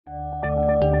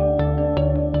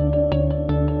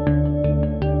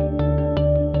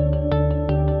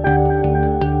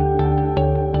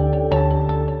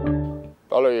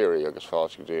Éireagh agus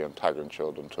fáilte dí an tagrann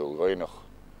siúd an Dhuibhneach.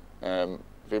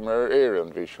 Bhí mar éire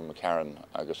an bhí sin McCarran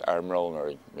agus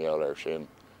anuaraidh míreanna sin,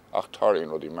 ach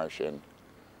tarlaíonn rudí mar sin,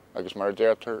 agus mar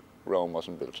déirtar Rome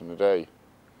wasn't built in a day.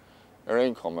 Aire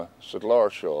Ealaíona sa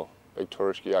gclár seo beidh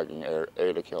tuairisc agin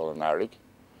Fhéile Cheoil an Earraigh,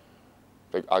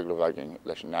 beidh agallamh agin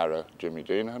leis an aire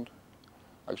Deenihan,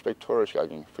 agus beidh tuairisc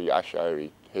agin faoi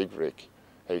aisceairí Thigh Bhric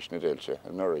héis na tuillte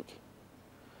anuaraidh.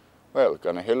 Well,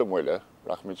 gan na hiile mBaile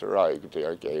rach míid Earraigh dé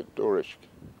ar géad tuairisc.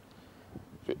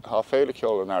 Tá Fhéile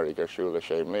Cheoil an Earraigh ar siúl le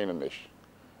sé mbliana anois,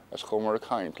 as chumar a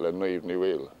caint le naomh ní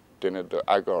bhfuil duine do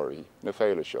agáirí na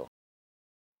Fhéile seo.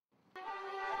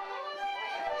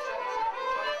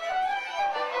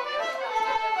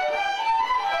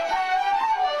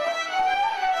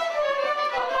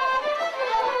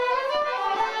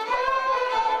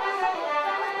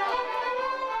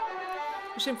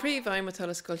 Sin príomh me tal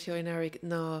Scoil Cheoil Earraigh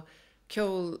ná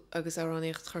ceol agus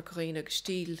aránaíocht Corca agus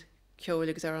stíl ceol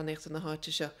agus aránaíocht na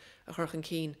háite seo a churchan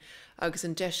cín agus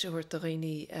an deis a thuirt a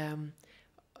réí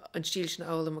an stíl sin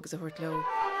álam agus a thuirt leo.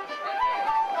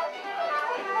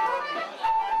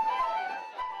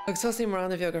 Agus tá mar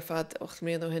anna bheag ar fad 8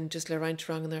 mbliana ó hin just le roinnt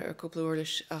ranganna ar cúpla uair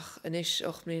leis ach inis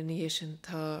 8 mbliana híos sin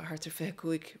tá thart ar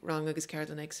 5 rang agus ceart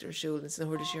an extra siúl ins na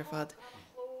thuirda sé ar fad.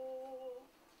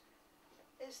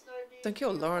 Dan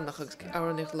ceol lárnach agus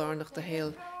áraníocht lárnach de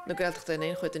héal na Gaeltachta in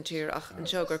éonchuid an tír ach an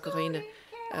seo gur Dhuibhne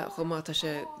chomátá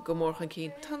sé go mórchan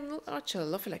cín. Tá áte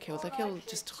lofa le ceol, tá ceol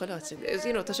just chuileáte.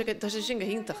 Tá sé sin go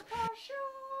híntach.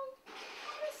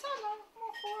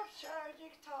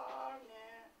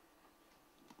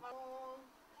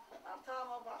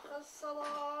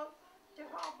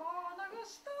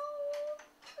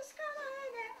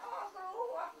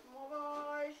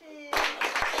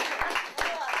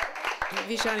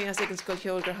 Bhí seaní as ag an Scoil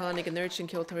Cheoil gur tháinig an nerd sin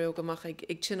ceoltaríoga amach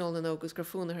ag tinál na agus gur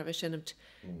fúnar a bheith sinnimt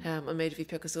an méid bhí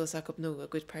peachas úsach up nó a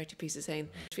good party pieces hain.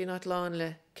 Bhí ná lán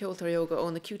le ceoltaríoga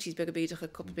ón na cuties beag a bíideach a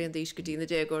cuppa bliain díos go dtí na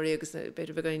déagóirí agus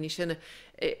beidir bheith gaoí sinne.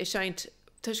 I seint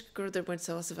tuis gur idir buint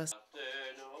sása bheas.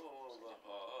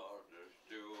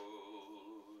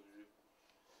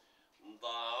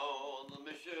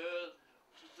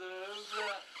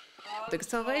 Agus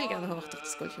tá bhil gan háachtacht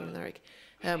Scoil Cheoil Earraigh.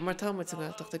 Mar támuid sa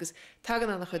Gaeltachta agus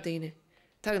tagan annach chu daine.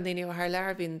 Tagan daine ó th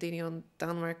lear bhíon daine an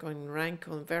Danmark ón rank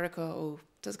ón Mheiriceá ó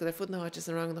tas go ar fud na háites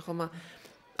an rang na chuma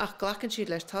ach ghlachann siad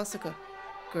leis tásacha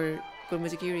gur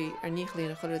musigírí ar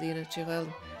níchlíonna choir daine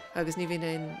tíghil agus ní bhíon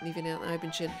an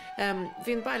aibann sin.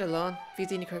 Bhíon baile lán, bhí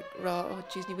daine chu rá ó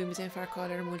tíos ní bhí an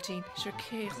fearcáil ar an múltín. Seir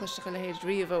cé chluistecha le héad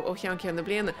riamh ó chean cean na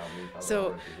bliana.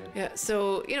 So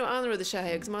anuaraidh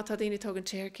sé agus má tá daine tugann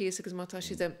téircíos agus má tá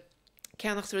siad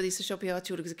ceannach ruí sa siopí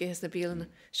áitiúil agus a ggéas na bíalana.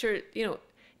 Sure,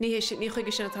 ní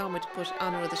chuige sin táid put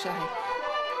anuaraidh sé.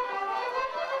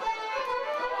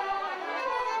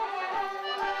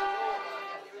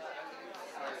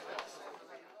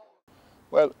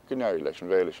 Well, gnéir leis an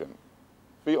bhéile sin.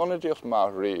 Bhí ionadíocht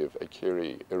maith riamh ag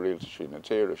céirí i rialta sin na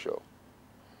tíre seo.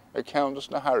 Ag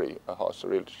ceantas na hairí a thás a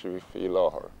rialta sin fí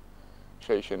láthair.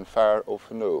 Sé sin fearr ó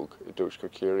fanóg I dús go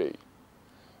céirí.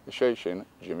 I sé sin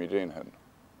Deenihan.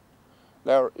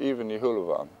 Leir even ní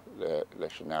thulamháin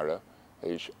leis an aire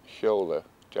éis cheola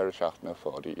Dearachta na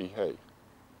fádaí hé.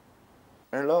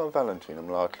 Ar lá Valentín am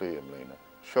lá lí am lína,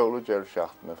 seola Dearachta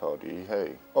na fádaí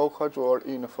hé. Ó chaidhór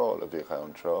na fála bhí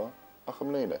an trá, ach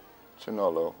am lína,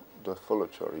 tináló de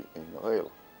folatóirí na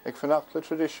réal. Ag fannacht le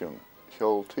tradiisiún,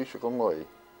 cheol tíise go mlí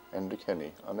en de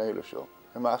Kenny an éile seo.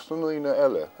 I measc na lína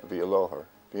eile a bhí a láthair,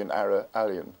 bhí an Aire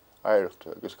Ealaíona,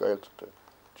 Oidhreachta agus Gaeltachta,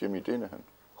 Deenihan.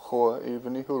 Chua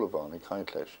even ní thulamháin ag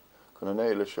caint leis, chun an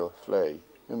éile seo phlé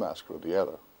I measc rudí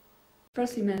eile.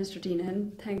 Firstly, Minister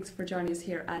Deenihan, thanks for joining us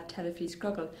here at Telefí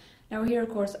Scrogall. Now we're here, of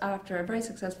course, after a very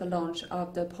successful launch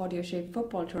of the podio-shaped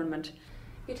football tournament.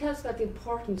 Can you tell us about the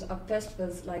importance of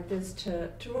festivals like this to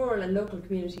rural and local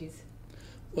communities?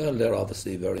 Well, they're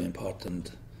obviously very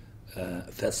important.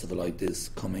 A festival like this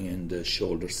coming in the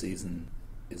shoulder season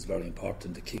is very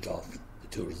important to kick off the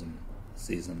tourism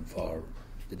season for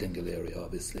the Dingle area,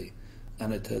 obviously.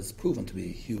 And it has proven to be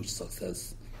a huge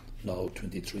success, now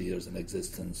 23 years in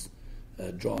existence,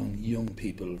 drawing young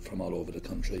people from all over the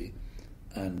country.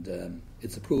 And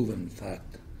it's a proven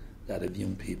fact that if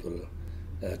young people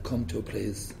come to a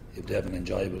place, if they have an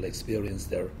enjoyable experience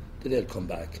there, they'll come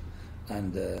back.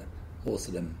 And most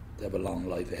of them, they have a long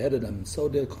life ahead of them, so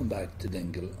they'll come back to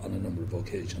Dingle on a number of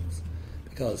occasions.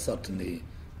 Because certainly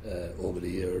over the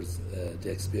years,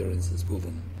 the experience has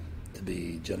proven to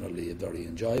be generally a very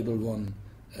enjoyable one.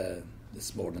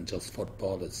 It's more than just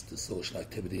football, it's the social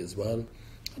activity as well.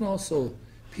 And also,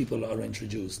 people are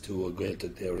introduced to a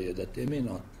Gaeltacht area that they may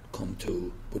not come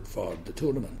to put for the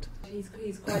tournament.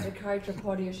 He's quite a character,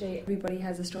 Páidí O'Shea. Everybody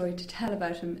has a story to tell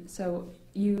about him. So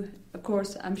you, of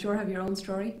course, I'm sure have your own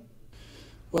story.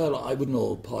 Well, I would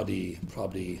know Páidí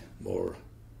probably more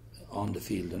on the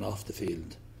field than off the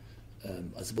field.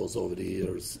 I suppose over the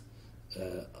years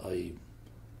I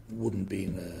wouldn't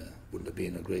have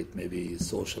been a great maybe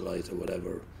socialite or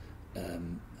whatever,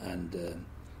 and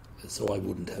so I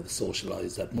wouldn't have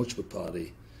socialised that much with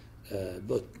Páidí.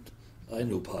 But I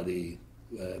knew Páidí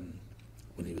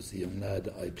when he was a young lad.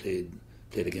 I played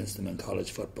against him in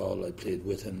college football. I played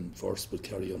with him first with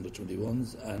Kerry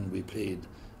under-21s, and we played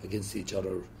against each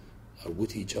other or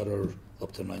with each other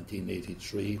up to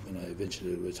 1983 when I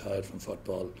eventually retired from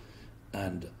football,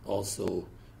 and also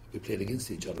we played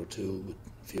against each other too with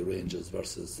Fheile Rangers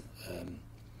versus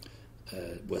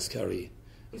West Kerry.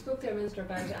 You spoke there, Minister,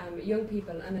 about young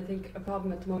people, and I think a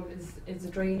problem at the moment is a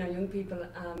drain on young people.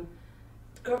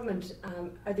 The government,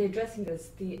 are they addressing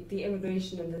this, the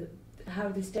immigration and how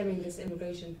are they stemming this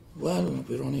immigration? Well,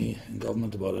 we're only in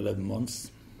government about 11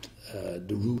 months.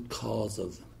 The root cause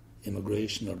of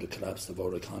immigration or the collapse of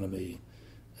our economy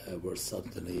were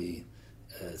certainly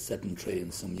set in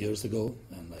train some years ago,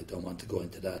 and I don't want to go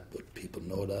into that, but people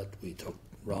know that. We took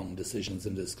wrong decisions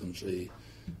in this country.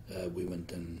 We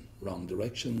went in wrong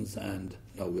directions, and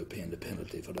now we're paying the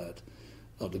penalty for that.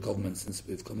 Now, the government, since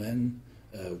we've come in,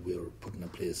 we're putting in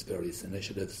place various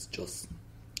initiatives. Just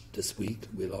this week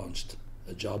we launched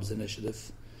a jobs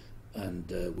initiative, and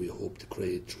we hope to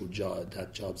create through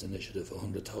that jobs initiative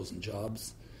 100,000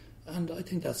 jobs, and I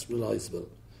think that's realisable.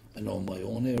 I know my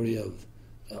own area of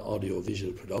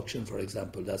audio-visual production, for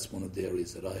example, that's one of the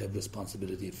areas that I have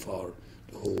responsibility for,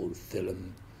 the whole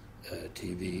film,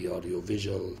 TV,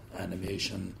 audio-visual,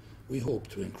 animation. We hope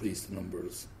to increase the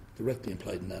numbers directly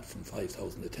implied in that from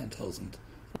 5,000 to 10,000.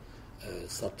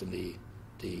 Certainly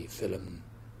the film,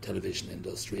 television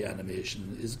industry,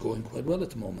 animation is going quite well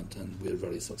at the moment, and we're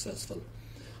very successful.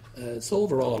 So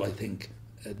overall, I think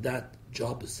that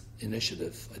jobs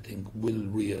initiative, I think, will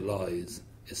realise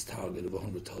its target of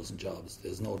 100,000 jobs.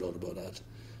 There's no doubt about that.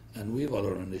 And we have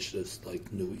other initiatives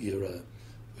like New Era.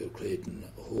 We're creating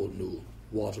a whole new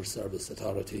water service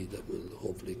authority that will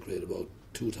hopefully create about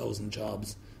 2,000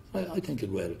 jobs. I think it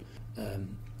will.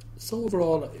 So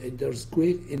overall, there's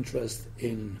great interest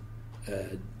in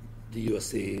the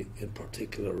USA in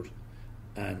particular,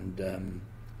 and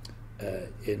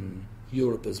in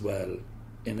Europe as well,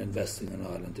 in investing in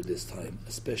Ireland at this time,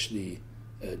 especially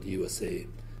the USA.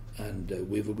 And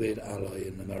we have a great ally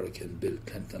in America, Bill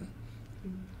Clinton,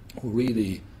 who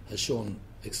really has shown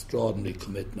extraordinary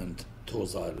commitment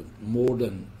towards Ireland, more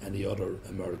than any other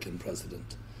American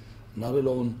president. Not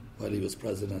alone while he was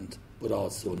president, but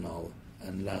also now.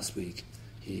 And last week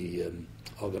he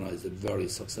organised a very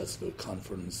successful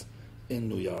conference in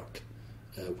New York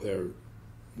where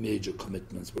major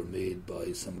commitments were made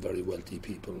by some very wealthy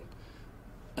people.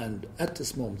 And at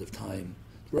this moment of time,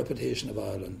 the reputation of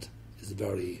Ireland is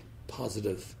very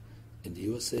positive in the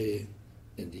USA,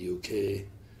 in the UK,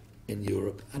 in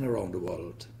Europe and around the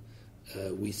world.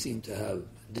 We seem to have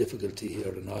difficulty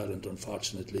here in Ireland,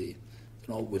 unfortunately,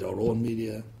 with our own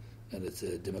media, and it's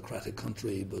a democratic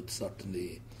country, but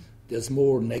certainly there's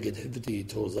more negativity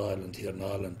towards Ireland here in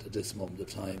Ireland at this moment of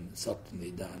time,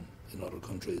 certainly, than in other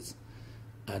countries.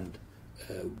 And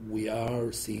we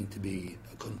are seen to be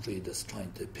a country that's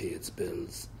trying to pay its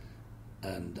bills,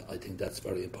 and I think that's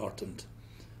very important.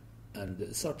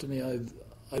 And certainly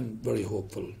I'm very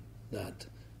hopeful that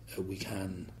we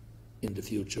can, in the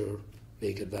future,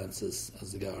 make advances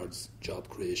as regards job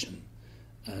creation.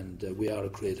 And we are a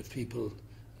creative people,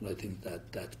 and I think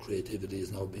that creativity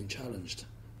is now being challenged.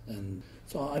 And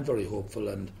so I'm very hopeful,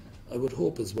 and I would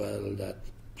hope as well that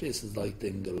places like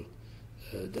Dingle,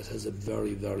 that has a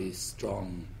very, very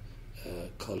strong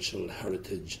cultural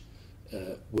heritage,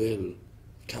 will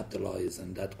capitalise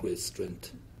on that great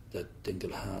strength that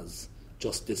Dingle has.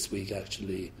 Just this week,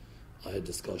 actually, I had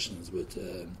discussions with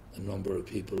a number of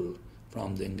people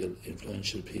from Dingle,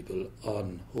 influential people,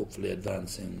 on hopefully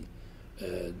advancing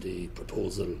the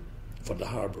proposal for the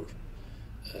harbour.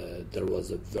 There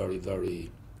was a very,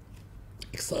 very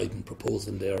exciting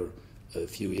proposal there a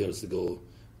few years ago.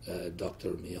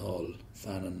 Dr. Micheál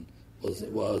Fannin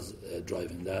was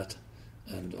driving that,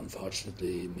 and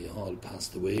unfortunately Micheál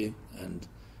passed away, and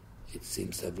it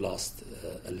seems to have lost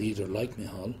a leader like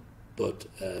Micheál. But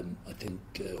I think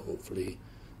hopefully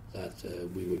that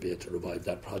we will be able to revive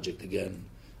that project again,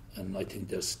 and I think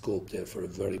there's scope there for a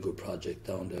very good project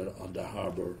down there on the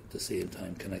harbour, at the same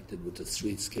time connected with the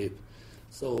streetscape.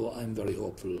 So I'm very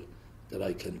hopeful that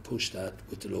I can push that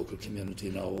with the local community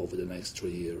now over the next 3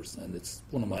 years, and it's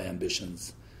one of my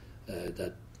ambitions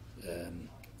that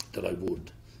I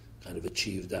would kind of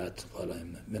achieve that while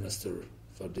I'm Minister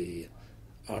for the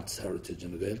Arts Heritage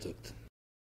and the Gaeltachta.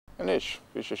 Inis,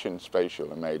 bhí sé sin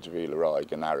spéisiúil a méid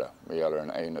Earraigh an Aire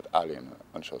Ealaíona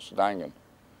an seo sa Deenihan,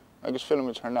 agus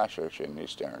filmid tar neisir sin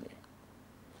níos dearnaí.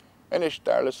 Inis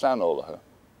dar le sanolaithe,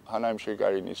 hanaim sé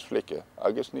gairí níos flice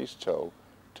agus níos tó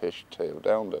tuis taobh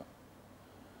domhanda.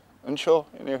 An seo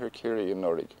in Oidhre Círí an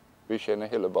Earraigh, bhí sé na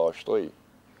hille báistí,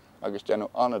 agus déanú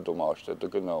anna domáiste do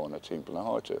gnóin na timpeall na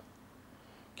háite.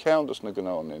 Ceantas na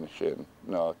gnóin in sin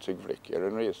ná Thigh Bhric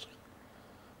an riasc.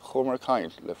 Chumar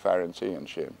caint le fearantaí an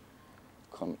sin,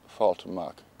 chun fáilte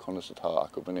amach chun is atá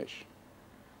acu banis.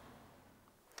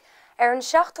 Ar an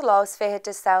 7 lás fiche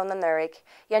de saoin an Earraigh,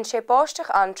 dhéann sé báisteach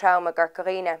an trauma Corca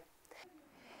Dhuibhne.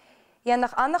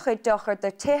 Dhéanach annach chuid dochar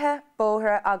do tithe,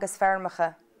 bóthra agus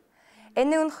feirmeacha.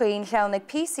 Inún chuoin cheannaigh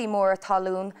PC mór a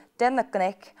talún,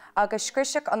 Dhuibhneach agus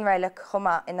scriseach an Reileach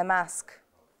chumá ina measc.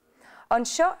 An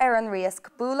seo ar an riasc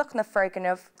bualadh na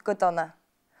Ferganmh go dona.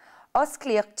 Os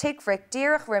clíoch Thigh Bhric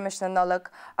díreach riimiis na nullag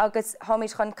agus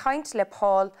thoimid chun caint le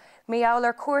Páil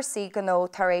míall cuasaí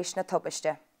gnó tar éis na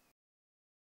tubaiste.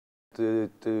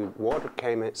 The water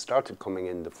started coming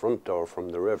in the front door from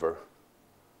the river,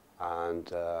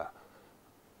 and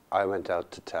I went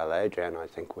out to tell Adrian, I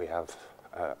think we have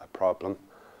a problem.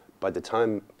 By the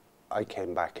time I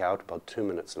came back out, about 2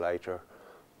 minutes later,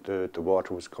 the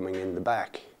water was coming in the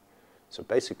back. So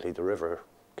basically the river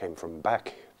came from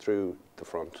back through the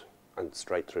front and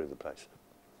straight through the place.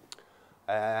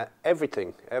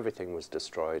 Everything was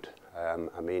destroyed.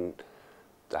 I mean,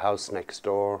 the house next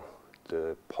door,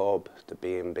 the pub, the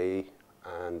B&B,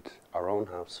 and our own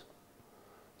house.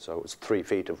 So it was 3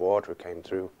 feet of water came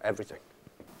through everything.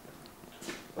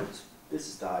 But this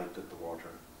is the height that the water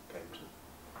came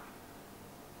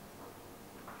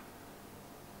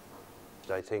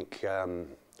to. I think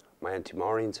my Auntie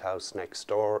Maureen's house next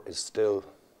door is still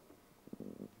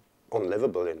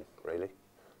unlivable in, really.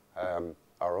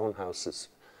 Our own house is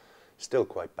still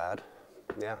quite bad,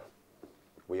 yeah.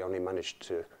 We only managed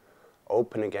to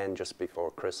open again just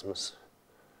before Christmas,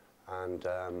 and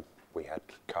we had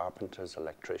carpenters,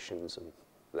 electricians and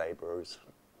labourers.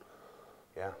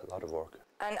 Yeah, a lot of work.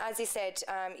 And as you said,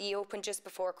 you opened just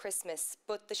before Christmas,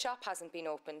 but the shop hasn't been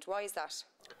opened. Why is that?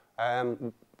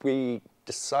 We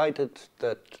decided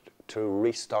that to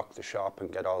restock the shop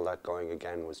and get all that going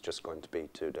again was just going to be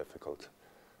too difficult.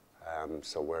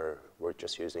 So we're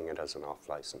just using it as an off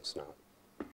license now.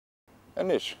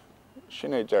 Inis,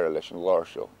 sin é deire leis an gclár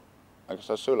seo, agus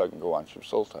tSúil an go ansibh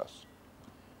sultas.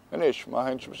 Inis, má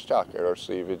haintsibh isteach ar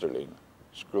Idirlín,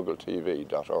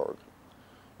 scrogalltv.org.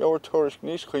 Leabhar tuairisc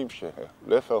níos cuimsithe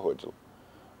le fehuidil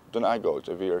don agóid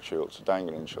a Fhéile Cheoil sa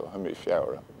Deenihan seo Mí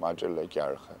Feabhra maidir le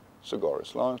gearcha sa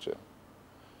gáras láinte.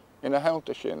 Ina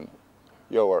haanta sin,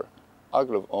 leabhar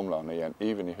agallamh iomlán a dhéann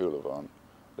Íomhainn thuileamh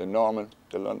le Norman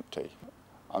de Lunte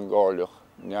an gáirleach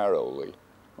nearólaí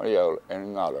mar gheall ar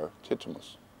an ngálar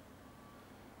titmus.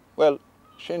 Well,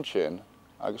 sin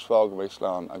agus fág mé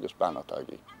slán agus bannacht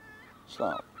agaí.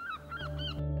 Slán.